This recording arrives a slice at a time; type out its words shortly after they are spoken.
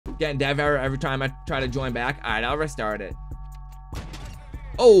Getting dev error every time I try to join back. All right, I'll restart it.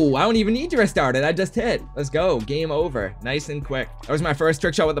 Oh, I don't even need to restart it. I just hit. Let's go. Game over. Nice and quick. That was my first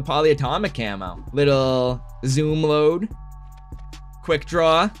trick shot with the polyatomic camo. Little zoom load. Quick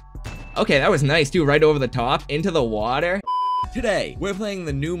draw. Okay, that was nice too. Right over the top into the water. Today, we're playing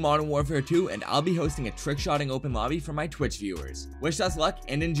the new Modern Warfare 2, and I'll be hosting a trick-shotting open lobby for my Twitch viewers. Wish us luck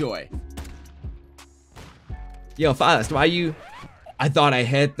and enjoy. Yo, Fast, why you... I thought I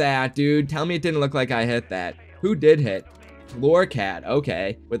hit that, dude. Tell me it didn't look like I hit that. Who did hit? Floor Cat,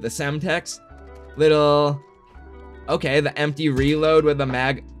 okay. With the Semtex. Little... Okay, the empty reload with the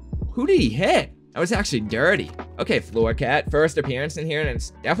mag... Who did he hit? That was actually dirty. Okay, Floor Cat, first appearance in here, and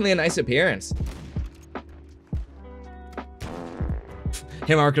it's definitely a nice appearance.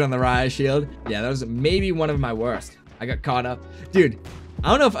 Him arcing on the riot shield. Yeah, that was maybe one of my worst. I got caught up. Dude,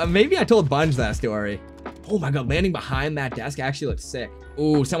 I don't know if maybe I told Bunge that story. Oh my god, landing behind that desk actually looks sick.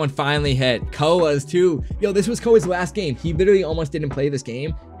 Ooh, someone finally hit. Koa's too. Yo, this was Koa's last game. He literally almost didn't play this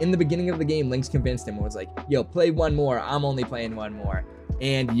game. In the beginning of the game, Lynx convinced him and was like, yo, play one more. I'm only playing one more.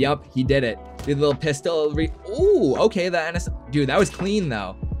 And yup, he did it. Did a little pistol. Ooh, okay, dude, that was clean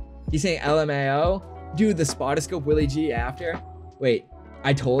though. He's saying LMAO. Dude, the spotoscope Willie G after. Wait.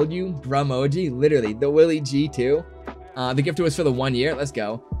 I told you, Brumoji, literally, the Willie G too. The gift was for the 1 year. Let's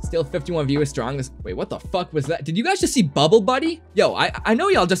go. Still 51 viewers strong. Wait, what the fuck was that? Did you guys just see Bubble Buddy? Yo, I know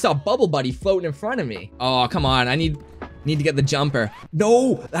y'all just saw Bubble Buddy floating in front of me. Oh, come on. I need to get the jumper.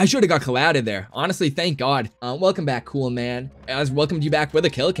 No, I should have got collided there. Honestly, thank God. Welcome back, cool man. I welcomed you back with a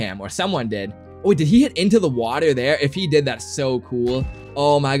kill cam, or someone did. Oh, did he hit into the water there? If he did, that's so cool.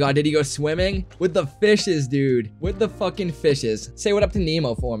 Oh my god, did he go swimming? With the fishes, dude. With the fucking fishes. Say what up to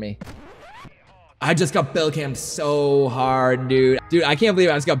Nemo for me. I just got bill cammed so hard, dude. Dude, I can't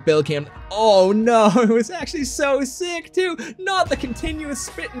believe I just got bill cammed. Oh no, it was actually so sick too. Not the continuous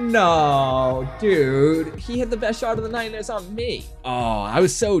spit. No, dude. He hit the best shot of the night and it's on me. Oh, I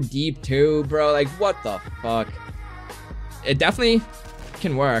was so deep too, bro. Like, what the fuck? It definitely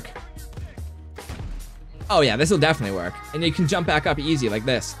can work. Oh yeah, this will definitely work. And you can jump back up easy like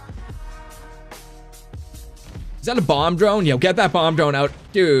this. Is that a bomb drone? Yo, get that bomb drone out.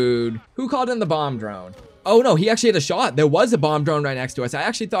 Dude, who called in the bomb drone? Oh no, he actually had a shot. There was a bomb drone right next to us. I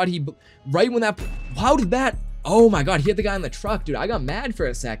actually thought right when that, how did that? Oh my god, he hit the guy in the truck, dude. I got mad for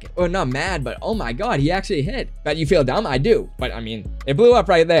a second. Or not mad, but oh my god, he actually hit. Bet you feel dumb? I do. But I mean, it blew up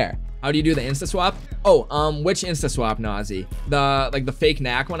right there. How do you do the insta swap? Oh, which insta swap, Nazi? The fake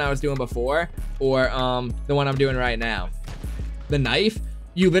knack one I was doing before, or the one I'm doing right now? The knife?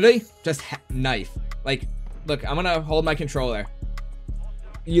 You literally just knife. Like, look, I'm gonna hold my controller.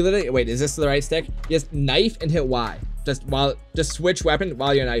 You literally, wait, is this the right stick? Just knife and hit Y. Just switch weapon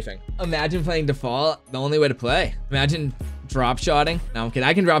while you're knifing. Imagine playing default, the only way to play. Imagine drop shotting. No, I'm kidding,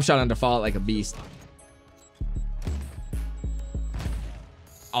 I can drop shot on default like a beast.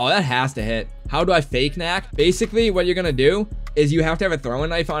 Oh, that has to hit. How do I fake knack? Basically, what you're gonna do is you have to have a throwing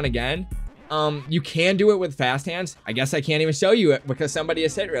knife on again. You can do it with fast hands. I guess I can't even show you it because somebody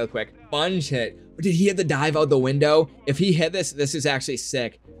has hit real quick. Bunge hit. Did he hit the dive out the window? If he hit this is actually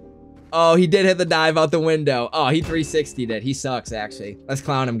sick. Oh, he did hit the dive out the window. Oh, he 360'd it. He sucks, actually. Let's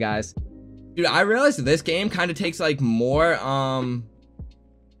clown him, guys. Dude, I realized that this game kind of takes like more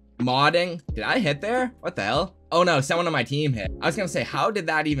modding. Did I hit there? What the hell? Oh no, someone on my team hit. I was gonna say, how did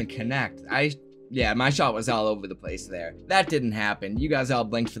that even connect? Yeah, my shot was all over the place there. That didn't happen. You guys all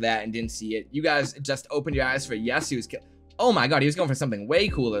blinked for that and didn't see it. You guys just opened your eyes for, yes, he was oh my god, he was going for something way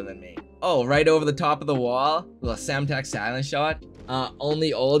cooler than me. Oh, right over the top of the wall. Little Semtex silent shot.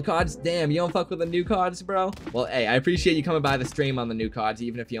 Only old cards? Damn, you don't fuck with the new cards, bro? Well, hey, I appreciate you coming by the stream on the new cards,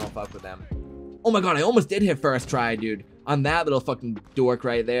 even if you don't fuck with them. Oh my god, I almost did hit first try, dude. On that little fucking dork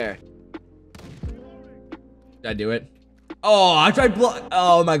right there. Did I do it? Oh, I tried block.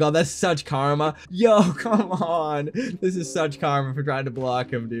 Oh my god, that's such karma. Yo, come on. This is such karma for trying to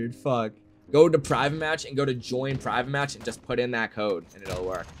block him, dude. Fuck. Go to private match and go to join private match and just put in that code and it'll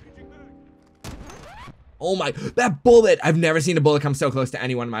work. Oh my, that bullet. I've never seen a bullet come so close to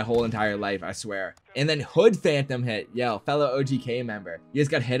anyone in my whole entire life, I swear. And then Hood Phantom hit. Yo, fellow OGK member. You guys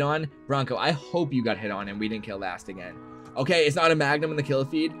got hit on? Bronco, I hope you got hit on and we didn't kill last again. Okay, it's not a Magnum in the kill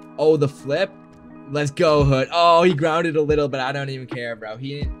feed. Oh, the flip. Let's go, Hood. Oh, he grounded a little, but I don't even care, bro.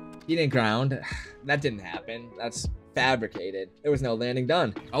 He didn't ground. That didn't happen. That's fabricated. There was no landing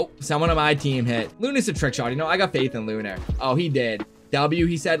done. Oh, someone on my team hit. Lunar's a trick shot. You know, I got faith in Lunar. Oh, he did. W,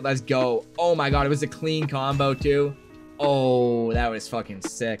 he said, let's go. Oh my god, it was a clean combo too. Oh, that was fucking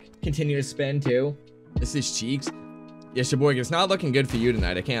sick. Continue to spin too. This is cheeks. Yeah, Shaborg, it's not looking good for you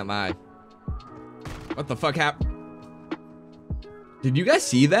tonight. I can't lie. What the fuck happened? Did you guys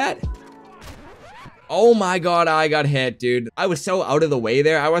see that? Oh my god, I got hit, dude. I was so out of the way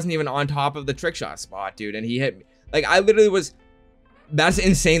there. I wasn't even on top of the trick shot spot, dude, and he hit me. Like, I literally was... That's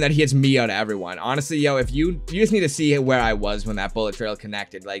insane that he hits me out of everyone. Honestly, yo, if you just need to see where I was when that bullet trail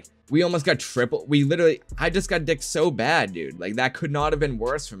connected. Like, we almost got triple. I just got dicked so bad, dude. Like, that could not have been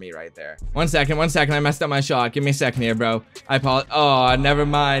worse for me right there. One second. I messed up my shot. Give me a second here, bro. I apologize. Oh, never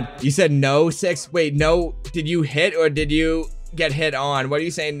mind. You said no, 6? Wait, no. Did you hit or did you get hit on? What are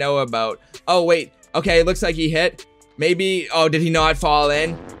you saying no about? Oh, wait. Okay, it looks like he hit. Maybe. Oh, did he not fall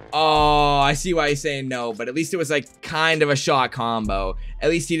in? Oh, I see why he's saying no, but at least it was like kind of a shot combo. At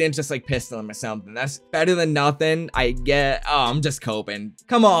least he didn't just like pistol him or something. That's better than nothing. I get. Oh, I'm just coping.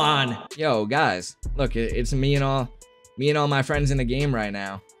 Come on. Yo, guys, look, it's me and all my friends in the game right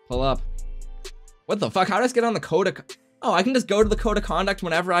now. Pull up. What the fuck? How do I get on the code of... Oh, I can just go to the code of conduct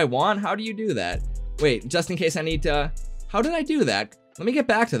whenever I want? How do you do that? Wait, just in case I need to... How did I do that? Let me get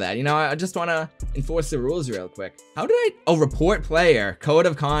back to that. You know, I just want to enforce the rules real quick. How did I... Oh, report player, code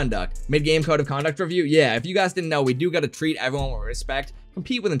of conduct, mid-game code of conduct review. Yeah, if you guys didn't know, we do got to treat everyone with respect,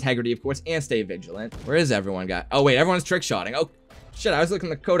 compete with integrity, of course, and stay vigilant. Where is everyone, guy? Oh, wait, everyone's trick-shotting. Oh, shit, I was looking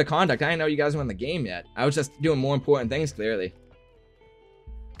at the code of conduct. I didn't know you guys were in the game yet. I was just doing more important things, clearly.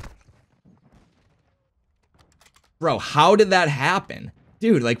 Bro, how did that happen?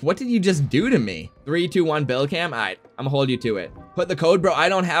 Dude, like, what did you just do to me? 3, 2, 1, bill cam? All right, I'm gonna hold you to it. Put the code, bro. I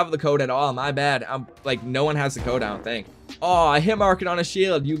don't have the code at all. My bad. I'm like, no one has the code, I don't think. Oh, I hit marked on a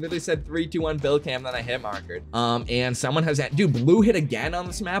shield. You literally said 3, 2, 1, bill cam, then I hit marked. And someone has that. Dude, Blue hit again on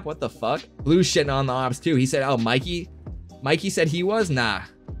this map. What the fuck? Blue's shitting on the ops too. He said, oh, Mikey said he was? Nah.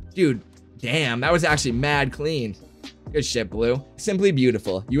 Dude, damn, that was actually mad clean. Good shit, Blue. Simply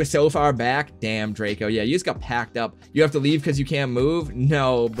beautiful. You were so far back. Damn, Draco. Yeah, you just got packed up. You have to leave because you can't move?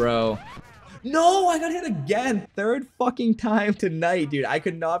 No, bro. No, I got hit again. Third fucking time tonight, dude. I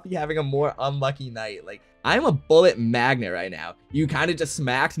could not be having a more unlucky night. Like, I'm a bullet magnet right now. You kind of just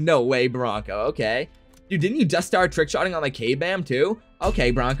smacked? No way, Bronco. Okay. Dude, didn't you just start trick-shotting on like K-Bam too?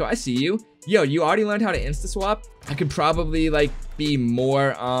 Okay, Bronco, I see you. Yo, you already learned how to insta-swap? I could probably like be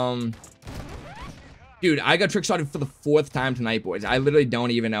more, Dude, I got trick-shotted for the 4th time tonight, boys. I literally don't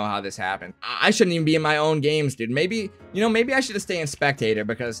even know how this happened. I shouldn't even be in my own games, dude. Maybe, you know, maybe I should have stayed in spectator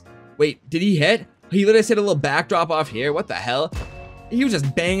because, wait, did he hit? He literally hit a little backdrop off here. What the hell? He was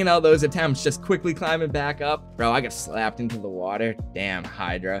just banging out those attempts, just quickly climbing back up. Bro, I got slapped into the water. Damn,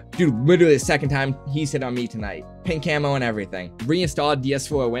 Hydra. Dude, literally the 2nd time he's hit on me tonight. Pink camo and everything. Reinstalled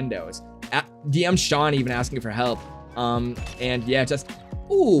DS4 Windows. DM Shawn even asking for help. And yeah, just...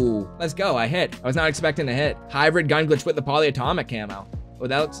 Ooh, let's go. I hit. I was not expecting to hit. Hybrid gun glitch with the polyatomic camo.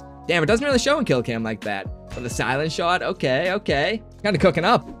 Without... Damn, it doesn't really show in kill cam like that. But the silent shot, okay. Kind of cooking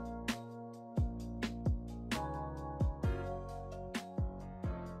up.